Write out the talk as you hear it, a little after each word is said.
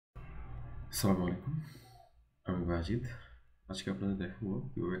আসসালামু আলাইকুম, আমি বাজিদ। আজকে আপনাদের দেখাবো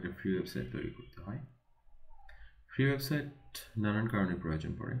কীভাবে একটা ফ্রি ওয়েবসাইট তৈরি করতে হয়। ফ্রি ওয়েবসাইট নানান কারণে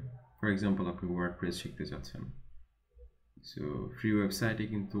প্রয়োজন পড়ে। ফর এক্সাম্পল, আপনি ওয়ার্ডপ্রেস শিখতে চাচ্ছেন, সো ফ্রি ওয়েবসাইটে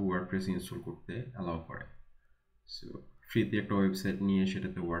কিন্তু ওয়ার্ডপ্রেস ইনস্টল করতে অ্যালাউ করে। সো ফ্রিতে একটা ওয়েবসাইট নিয়ে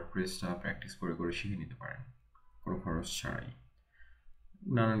সেটাতে ওয়ার্ডপ্রেসটা প্র্যাকটিস করে করে শিখে নিতে পারেন কোনো খরচ ছাড়াই।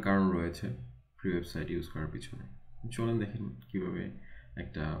 নানান কারণ রয়েছে ফ্রি ওয়েবসাইট ইউজ করার পিছনে। চলেন দেখেন কীভাবে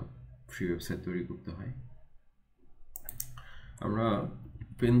একটা ফ্রি ওয়েবসাইট তৈরি করতে হয়। আমরা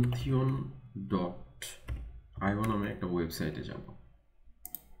Pantheon.io নামে একটা ওয়েবসাইটে যাব।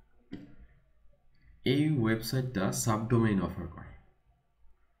 এই ওয়েবসাইটটা সাবডোমেইন অফার করে।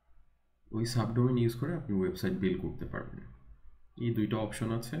 ওই সাবডোমেইন ইউজ করে আপনি ওয়েবসাইট বিল্ড করতে পারবেন। এই দুইটা অপশন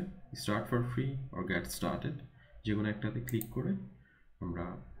আছে, start for free or get started. যে কোনো একটাতে ক্লিক করে আমরা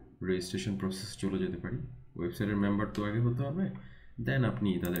রেজিস্ট্রেশন প্রসেস চলে যেতে পারি। ওয়েবসাইটের মেম্বার তো আগে হতে হবে, দেন আপনি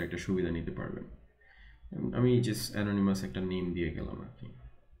তাদের একটা সুবিধা নিতে পারবেন। আমি জাস্ট অ্যানোনিমাস একটা নেম দিয়ে গেলাম আর কি,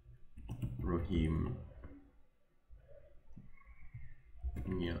 রহিম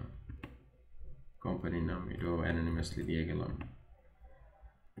মিয়া, কোম্পানির নাম এটাও অ্যানোনিমাসলি দিয়ে গেলাম,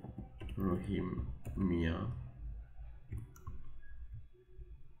 রহিম মিয়া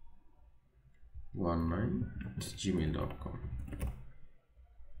 19@gmail.com।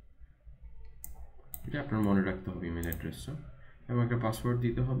 এটা আপনার মনে রাখতে হবে ইমেল অ্যাড্রেসটা, এবং একটা পাসওয়ার্ড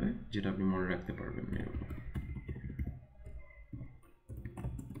দিতে হবে যেটা আপনি মনে রাখতে পারবেন না এরকম।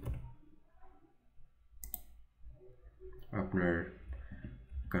 আপনার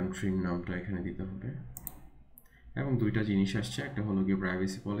কান্ট্রির নামটা এখানে দিতে হবে, এবং দুইটা জিনিস আসছে, একটা হলো গিয়ে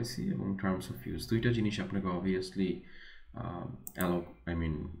প্রাইভেসি পলিসি এবং টার্মস অফ ইউজ। দুইটা জিনিস আপনাকে অবভিয়াসলি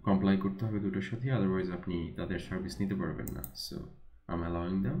কমপ্লাই করতে হবে দুটোর সাথে, আদারওয়াইজ আপনি তাদের সার্ভিস নিতে পারবেন না। So I am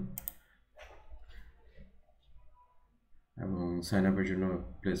allowing them, এবং সাইন আপের জন্য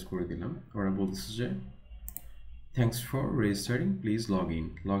প্লেস করে দিলাম। ওরা বলতেছে যে thanks for registering, please log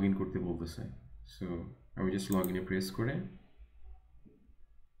in করতে বলতেছে। সো আমি জাস্ট লগ ইনে প্রেস করে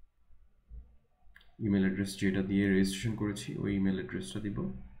ইমেল অ্যাড্রেস যেটা দিয়ে রেজিস্ট্রেশন করেছি ওই ইমেল অ্যাড্রেসটা দিব।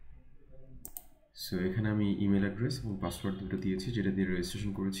 সো এখানে আমি ইমেল অ্যাড্রেস এবং পাসওয়ার্ড দুটো দিয়েছি যেটা দিয়ে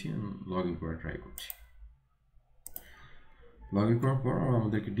রেজিস্ট্রেশন করেছি, আমি লগ ইন করার ট্রাই করছি। লগ ইন করার পর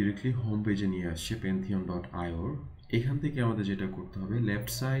আমাদেরকে ডিরেক্টলি হোম পেজে নিয়ে আসছে Pantheon.io। এখান থেকে আমাদের যেটা করতে হবে, লেফট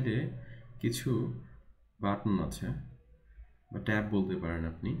সাইডে কিছু বাটন আছে বা ট্যাব বলতে পারেন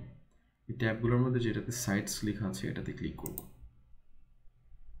আপনি। এই ট্যাবগুলোর মধ্যে যেটাতে সাইটস লেখা আছে এটাতে ক্লিক করব।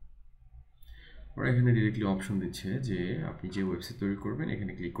 ওরা এখানে ডিরেক্টলি অপশন দিচ্ছে যে আপনি যে ওয়েবসাইট তৈরি করবেন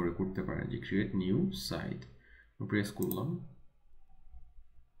এখানে ক্লিক করে করতে পারেন, যে ক্রিয়েট নিউ সাইট। প্রেস করলাম।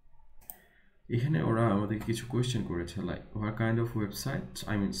 এখানে ওরা আমাদের কিছু কোয়েশ্চেন করেছে, like what kind of website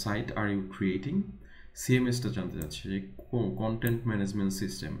site are you creating. সিএমএসটা জানতে চাচ্ছে, যে কন্টেন্ট ম্যানেজমেন্ট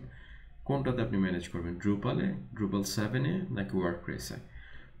সিস্টেম কোনটাতে আপনি ম্যানেজ করবেন, ড্রুপাল 7-এ নাকি ওয়ার্ডপ্রেসে।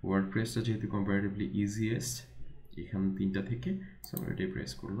 ওয়ার্ডপ্রেসটা যেহেতু কম্পারেটিভলি ইজিয়েস্ট এখান তিনটা থেকে, সো আমরা এটাই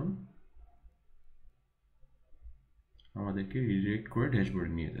প্রেস করলাম। আমাদেরকে রিডিরেক্ট করে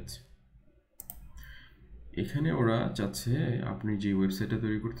ড্যাশবোর্ডে নিয়ে যাচ্ছে। এখানে ওরা চাচ্ছে আপনি যে ওয়েবসাইটটা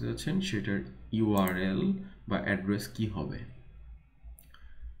তৈরি করতে যাচ্ছেন সেটার ইউআরএল বা অ্যাড্রেস কি হবে।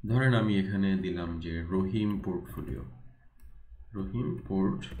 ধরেন আমি এখানে দিলাম যে রহিম পোর্টফোলিও।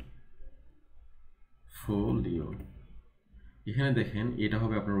 এখানে দেখেন এটা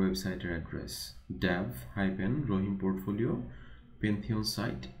হবে আপনার ওয়েবসাইটের অ্যাড্রেস, dev-rahimportfolio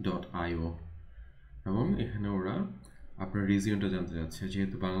pantheonsite.io। এবং এখানে ওরা আপনার রিজিয়নটা জানতে চাচ্ছে,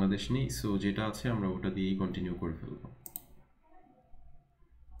 যেহেতু বাংলাদেশ নেই, সো যেটা আছে আমরা ওটা দিয়েই কন্টিনিউ করে ফেলব।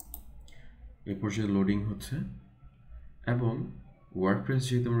 এই পর্যায়ে লোডিং হচ্ছে, এবং ওয়ার্ডপ্রেস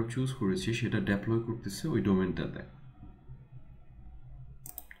যেহেতু আমরা চুজ করেছি সেটা ডেপ্লয় করতেছে ওই ডোমেনটাতে।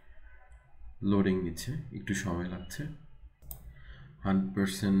 লোডিং নিচ্ছে, একটু সময় লাগছে।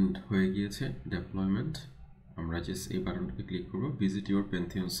 100% হয়ে গিয়েছে ডেপ্লয়মেন্ট। আমরা জাস্ট এই বাটনটাকে ক্লিক করব, visit your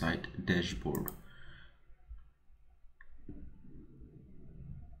Pantheon site dashboard.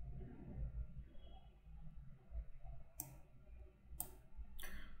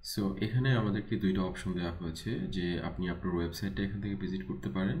 So এখানে আমাদেরকে দুইটা অপশন দেওয়া হয়েছে, যে আপনি আপনার ওয়েবসাইটটা এখান থেকে ভিজিট করতে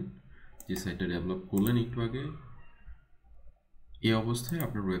পারেন, যে সাইটটা ডেভেলপ করলেন একটু আগে। এই অবস্থায়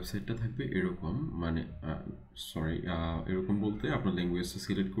আপনার ওয়েবসাইটটা থাকবে এরকম, মানে এরকম বলতে আপনার ল্যাঙ্গুয়েজটা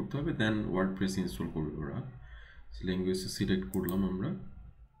সিলেক্ট করতে হবে, দেন ওয়ার্ডপ্রেস ইনস্টল করবে ওরা। ল্যাঙ্গুয়েজটা সিলেক্ট করলাম আমরা,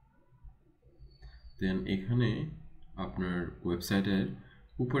 দেন এখানে আপনার ওয়েবসাইটের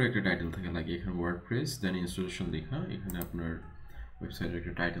উপরে একটা টাইটেল থাকে, লাগে এখানে ওয়ার্ডপ্রেস দেন ইনস্টলেশন লেখা। এখানে আপনার ওয়েবসাইটের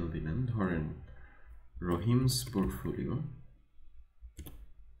একটা টাইটেল দিলেন, ধরেন রহিমস পোর্টফোলিও।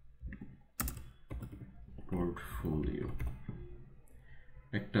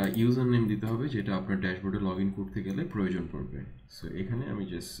 একটা ইউজার নেম দিতে হবে যেটা আপনার ড্যাশবোর্ডে লগ ইন করতে গেলে প্রয়োজন পড়বে। সো এখানে আমি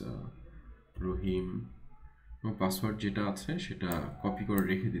জাস্ট রহিম এবং পাসওয়ার্ড যেটা আছে সেটা কপি করে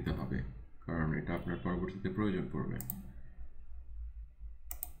রেখে দিতে হবে, কারণ এটা আপনার পরবর্তীতে প্রয়োজন পড়বে।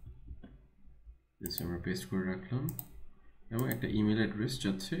 জাস্ট আমরা পেস্ট করে রাখলাম এবং একটা ইমেল অ্যাড্রেস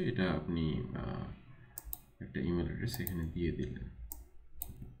যাচ্ছে, এটা আপনি একটা ইমেল অ্যাড্রেস এখানে দিয়ে দিলেন।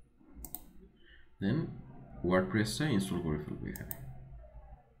 দেন ওয়ার্ডপ্রেসটা ইনস্টল করে ফেলবো এখানে।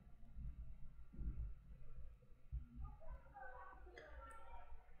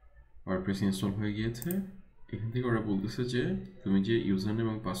 ওয়ার্ডপ্রেস ইনস্টল হয়ে গিয়েছে। এখান থেকে ওরা বলতেছে যে তুমি যে ইউজার নেম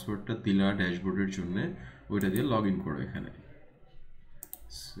এবং পাসওয়ার্ডটা দিলা ড্যাশবোর্ডের জন্য ওইটা দিয়ে লগ ইন করো এখানে।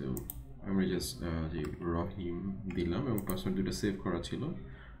 সো আমি জাস্ট যে রহিম দিলাম এবং পাসওয়ার্ড দুটো সেভ করা ছিল।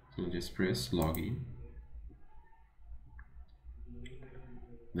 So just press log in.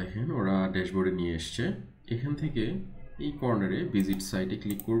 দেখেন ওরা ড্যাশবোর্ডে নিয়ে এসছে। এখান থেকে এই কর্নারে ভিজিট সাইটে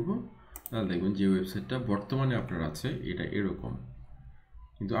ক্লিক করব, তাহলে দেখবেন যে ওয়েবসাইটটা বর্তমানে আপনার আছে এটা এরকম।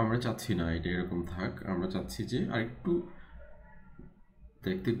 কিন্তু আমরা চাচ্ছি না এটা এরকম থাক, আমরা চাচ্ছি যে আরেকটু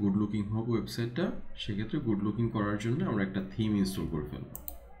দেখতে গুড লুকিং হোক ওয়েবসাইটটা। সেক্ষেত্রে গুড লুকিং করার জন্য আমরা একটা থিম ইনস্টল করে ফেলব।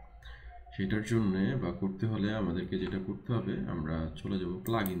 সেটার জন্য বা করতে হলে আমাদেরকে যেটা করতে হবে, আমরা চলে যাব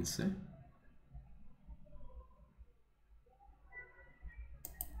প্লাগইনসে।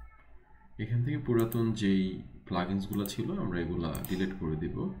 এখান থেকে পুরাতন যেই প্লাগইনসগুলো ছিল আমরা এগুলা ডিলিট করে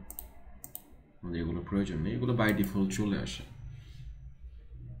দিব, মানে এগুলো প্রয়োজন নেই, এগুলো বাই ডিফল্ট চলে আসে।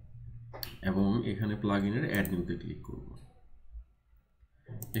 এবং এখানে প্লাগইনের অ্যাড নিউতে ক্লিক করব।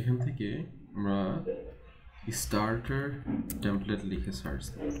 এখান থেকে আমরা স্টার্টার টেমপ্লেট লিখে সার্চ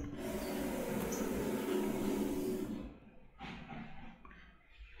করব।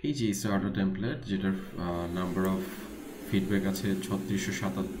 এই যে স্টার্টার টেমপ্লেট, যেটার নাম্বার অফ ফিডব্যাক আছে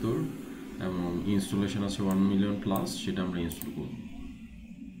 3677 এবং ইনস্টলেশন আছে 1 মিলিয়ন প্লাস, সেটা আমরা ইনস্টল করব।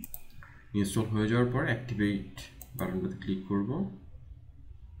 ইনস্টল হয়ে যাওয়ার পর অ্যাক্টিভেট বাটনটাতে ক্লিক করব।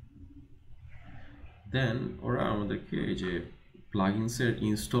 দেন ওরা আমাদেরকে এই যে প্লাগইনসের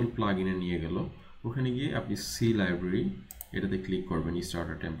ইনস্টল প্লাগইনে নিয়ে গেল। ওখানে গিয়ে আপনি সি লাইব্রেরি এটাতে ক্লিক করবেন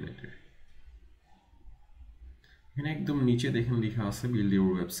স্টার্টার টেমপ্লেটের। এখানে একদম নিচে দেখেন লেখা আছে বিল্ড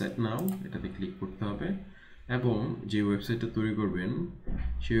ইউর ওয়েবসাইট নাও, এটাতে ক্লিক করতে হবে। এবং যে ওয়েবসাইটটা তৈরি করবেন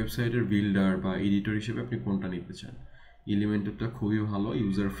সেই ওয়েবসাইটের বিল্ডার বা এডিটর হিসেবে আপনি কোনটা নিতে চান। এলিমেন্টরটা খুবই ভালো,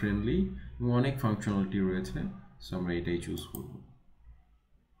 ইউজার ফ্রেন্ডলি এবং অনেক ফাংশনালিটি রয়েছে, সো আমরা এটাই চুজ করব।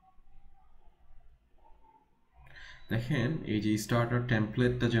 দেখেন এই যে স্টার্টার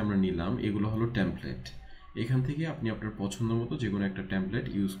টেমপ্লেটটা যে আমরা নিলাম, এগুলো হলো টেমপ্লেট। এখান থেকে আপনি আপনার পছন্দ মতো যে কোনো একটা টেমপ্লেট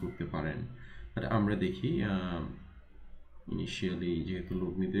ইউজ করতে পারেন। আর আমরা দেখি ইনিশিয়ালি যেহেতু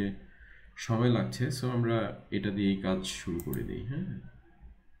লোড নিতে সময় লাগছে, সো আমরা এটা দিয়েই কাজ শুরু করে দিই। হ্যাঁ,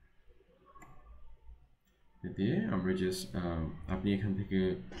 দিয়ে আমরা জাস্ট আপনি এখান থেকে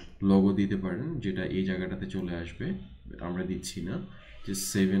লোগো দিতে পারেন, যেটা এই জায়গাটাতে চলে আসবে, আমরা দিচ্ছি না, জাস্ট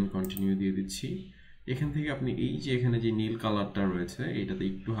সেভ এন্ড কন্টিনিউ দিয়ে দিচ্ছি। এখান থেকে আপনি এই যে এখানে যে নীল কালারটা রয়েছে এটাতে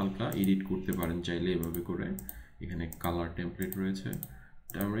একটু হালকা এডিট করতে পারেন চাইলে এভাবে করে। এখানে কালার টেমপ্লেট রয়েছে,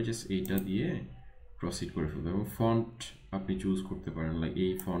 আমরা জাস্ট এইটা দিয়ে প্রসিড করে ফেলবো। এবং ফন্ট আপনি চুজ করতে পারেন, লাইক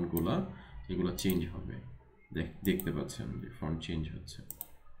এই ফন্টগুলা এগুলো চেঞ্জ হবে, দেখতে পাচ্ছেন যে ফন্ট চেঞ্জ হচ্ছে।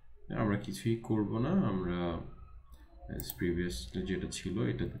 আমরা কিছুই করব না, আমরা প্রিভিয়াস যেটা ছিল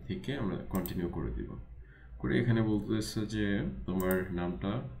এটাতে থেকে আমরা কন্টিনিউ করে দিব। করে এখানে বলতেছে যে তোমার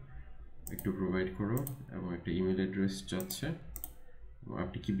নামটা একটু প্রোভাইড করো এবং একটা ইমেল অ্যাড্রেস চাচ্ছে।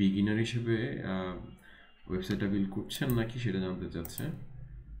 আপনি কি বিগিনার হিসেবে ওয়েবসাইটটা বিল্ড করছেন নাকি সেটা জানতে চাচ্ছে।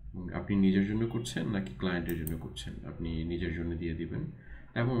 আপনি নিজের জন্য করছেন নাকি ক্লায়েন্টের জন্য করছেন, আপনি নিজের জন্য দিয়ে দিবেন।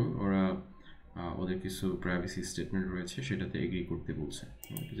 এবং ওরা ওদের কিছু প্রাইভেসি স্টেটমেন্ট রয়েছে সেটাতে এগ্রি করতে বলছে।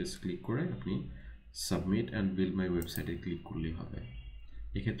 জাস্ট ক্লিক করে আপনি সাবমিট অ্যান্ড বিল্ড মাই ওয়েবসাইটে ক্লিক করলেই হবে।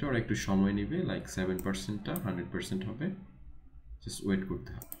 এক্ষেত্রে ওরা একটু সময় নেবে, লাইক 7%টা 100% হবে, জাস্ট ওয়েট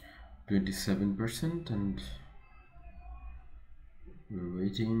করতে হবে। 27% and we're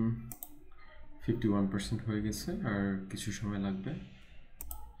waiting. 51% হয়ে গেছে, আর কিছু সময় লাগবে।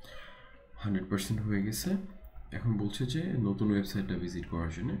 100% হয়ে গেছে। এখন বলছে যে নতুন ওয়েবসাইটটা ভিজিট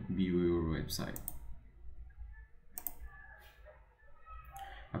করার জন্য ভিউ ইউর ওয়েবসাইট।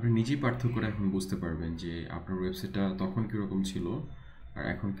 আপনি নিজেই পার্থক্যটা এখন বুঝতে পারবেন যে আপনার ওয়েবসাইটটা তখন কীরকম ছিল আর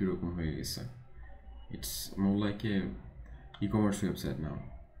এখন কীরকম হয়ে গেছে। It's more like a e-commerce website নাও।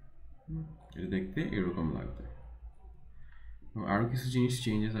 এটা দেখতে এরকম লাগবে। আরও কিছু জিনিস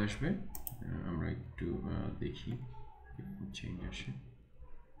চেঞ্জেস আসবে, আমরা একটু দেখি চেঞ্জ আসে।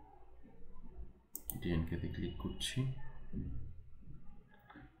 ডিএনকেতে ক্লিক করছি।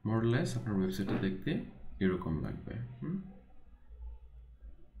 মোরলেস আপনার ওয়েবসাইটটা দেখতে এরকম লাগবে।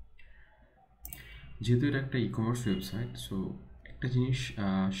 যেহেতু এটা একটা ই-কমার্স ওয়েবসাইট, সো একটা জিনিস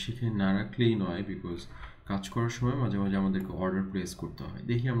শিখে না রাখলেই নয়, বিকজ কাজ করার সময় মাঝে মাঝে আমাদেরকে অর্ডার প্লেস করতে হয়।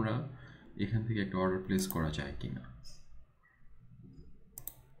 দেখি আমরা এখান থেকে একটা অর্ডার প্লেস করা যায় কিনা।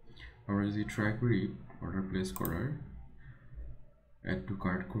 আমরা যদি ট্রাই করি অর্ডার প্লেস করার, অ্যাড টু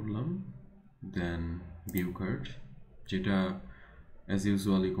কার্ট করলাম, দেন ভিউ কার্ট, যেটা অ্যাজ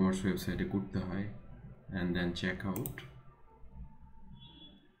ইউজুয়াল ই কমার্স ওয়েবসাইটে করতে হয়, and then check out.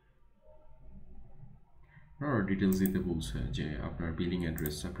 Details দিতে বলছে যে আপনার বিলিং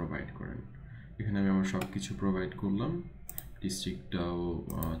অ্যাড্রেসটা প্রোভাইড করেন। এখানে আমি আমার সব কিছু প্রোভাইড করলাম, ডিস্ট্রিক্টটাও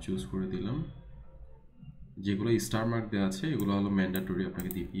চুজ করে দিলাম। যেগুলো স্টার মার্ক দেওয়া আছে এগুলো হলো ম্যান্ডেটরি, আপনাকে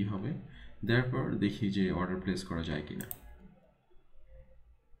দিতেই হবে। তারপর দেখি যে অর্ডার প্লেস করা যায় কিনা।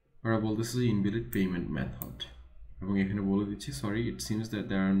 ওরা বলতেছে যে ইনভ্যালিড পেমেন্ট মেথড, এবং এখানে বলে দিচ্ছি sorry, it seems that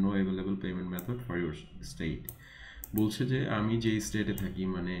there R no available payment method for your state. বলছে যে আমি যে স্টেটে থাকি,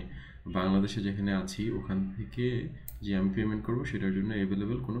 মানে বাংলাদেশে যেখানে আছি, ওখান থেকে যে আমি পেমেন্ট করবো সেটার জন্য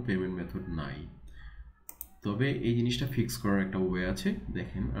অ্যাভেলেবল কোনো পেমেন্ট মেথড নাই। তবে এই জিনিসটা ফিক্স করার একটা ওয়ে আছে,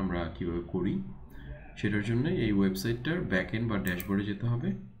 দেখেন আমরা কীভাবে করি। সেটার জন্য এই ওয়েবসাইটটার ব্যাকএন্ড বা ড্যাশবোর্ডে যেতে হবে।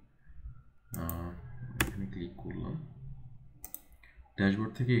 এখানে ক্লিক করলাম,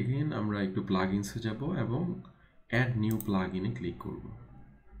 ড্যাশবোর্ড থেকে এগেইন আমরা একটু প্লাগইনসে যাব এবং অ্যাড নিউ প্লাগইনে ক্লিক করব।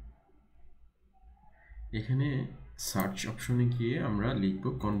 এখানে সার্চ অপশনে গিয়ে আমরা লিখব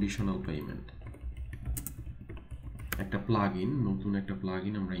কন্ডিশনাল পেমেন্ট। একটা প্লাগইন, নতুন একটা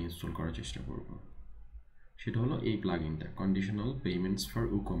প্লাগইন আমরা ইনস্টল করার চেষ্টা করব। সেটা হলো এই প্লাগইনটা, conditional payments for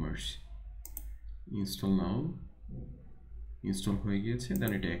e-commerce. Install now, install হয়ে গিয়েছে,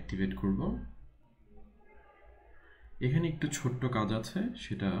 দেন এটা অ্যাক্টিভেট করব। এখানে একটু ছোট্ট কাজ আছে,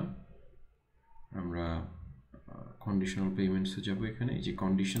 সেটা আমরা কন্ডিশনাল পেমেন্টসে যাব। এখানে এই যে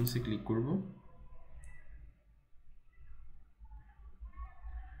কন্ডিশনসে ক্লিক করব।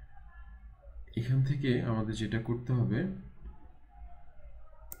 এখান থেকে আমাদের যেটা করতে হবে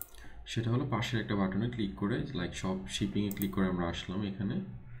সেটা হলো পাশের একটা বাটনে ক্লিক করে, লাইক সব শিপিংয়ে ক্লিক করে আমরা আসলাম এখানে,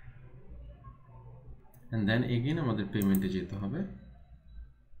 অ্যান্ড দেন এগেইন আমাদের পেমেন্টে যেতে হবে।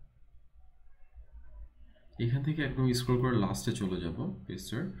 এখান থেকে একদম স্ক্রল করে লাস্টে চলে যাব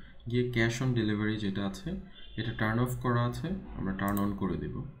পেজটার, গিয়ে ক্যাশ অন ডেলিভারি যেটা আছে এটা টার্ন অফ করা আছে, আমরা টার্ন অন করে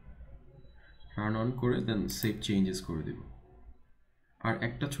দেব। টার্ন অন করে দেন সেভ চেঞ্জেস করে দেব। আর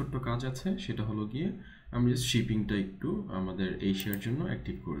একটা ছোট্ট কাজ আছে, সেটা হলো গিয়ে আমরা জাস্ট শিপিংটা একটু আমাদের এশিয়ার জন্য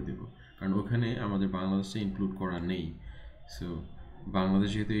অ্যাক্টিভ করে দেব, কারণ ওখানে আমাদের বাংলাদেশটা ইনক্লুড করা নেই। সো বাংলাদেশ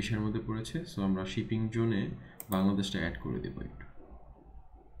যেহেতু এশিয়ার মধ্যে পড়েছে, সো আমরা শিপিং জোনে বাংলাদেশটা অ্যাড করে দেব। একটু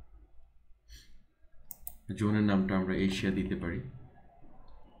জোনের নামটা আমরা এশিয়া দিতে পারি,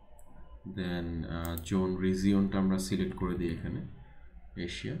 দেন জোন রিজিয়নটা আমরা সিলেক্ট করে দিই এখানে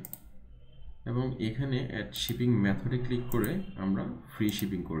এশিয়া, এবং এখানে অ্যাড শিপিং মেথডে ক্লিক করে আমরা ফ্রি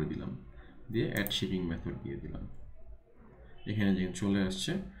শিপিং করে দিলাম, দিয়ে অ্যাড শিপিং মেথড দিয়ে দিলাম। এখানে যে চলে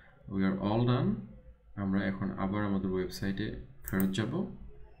আসছে, উই আর অল ডান। আমরা এখন আবার আমাদের ওয়েবসাইটে ফেরত যাব,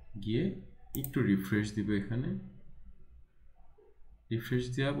 গিয়ে একটু রিফ্রেশ দিব। এখানে রিফ্রেশ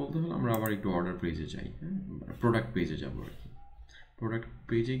দেওয়া বলতে হলে আমরা আবার একটু অর্ডার পেজে যাই, হ্যাঁ, প্রোডাক্ট পেজে যাবো আর কি। প্রোডাক্ট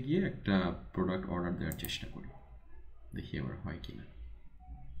পেজে গিয়ে একটা প্রোডাক্ট অর্ডার দেওয়ার চেষ্টা করি, দেখি আবার হয় কিনা।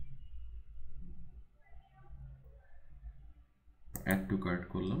 অ্যাড টু কার্ট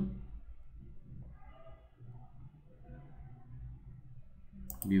করলাম,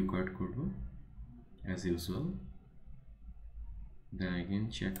 ভিউ কার্ট করব অ্যাজ ইউজুয়াল, দেন অ্যাগেন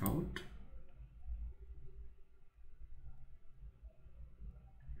চেক আউট।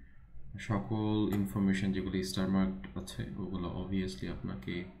 সকল ইনফরমেশন যেগুলো স্টার মার্ক আছে ওগুলো অবভিয়াসলি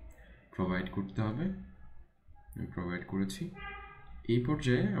আপনাকে প্রোভাইড করতে হবে, আমি প্রোভাইড করেছি। এই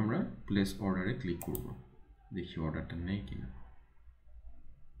পর্যায়ে আমরা প্লেস অর্ডারে ক্লিক করব, দেখি অর্ডারটা নেই কিনা।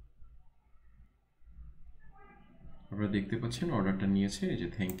 আপনারা দেখতে পাচ্ছেন অর্ডারটা নিয়েছে, এই যে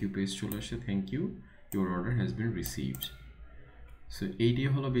থ্যাংক ইউ পেজ চলে আসে, thank you, your order has been received. So এইটাই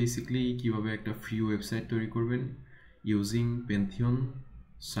হলো বেসিক্যালি কীভাবে একটা ফ্রি ওয়েবসাইট তৈরি করবেন ইউজিং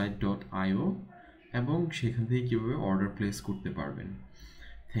pantheonsite.io, এবং সেখান থেকে কীভাবে অর্ডার প্লেস করতে পারবেন।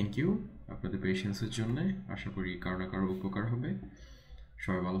 থ্যাংক ইউ আপনাদের পেশেন্সের জন্য, আশা করি কারো না কারো উপকার হবে।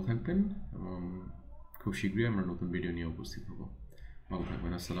 সবাই ভালো থাকবেন, এবং খুব শীঘ্রই আমরা নতুন ভিডিও নিয়ে উপস্থিত হব। ভালো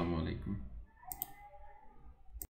থাকবেন, আসসালামু আলাইকুম।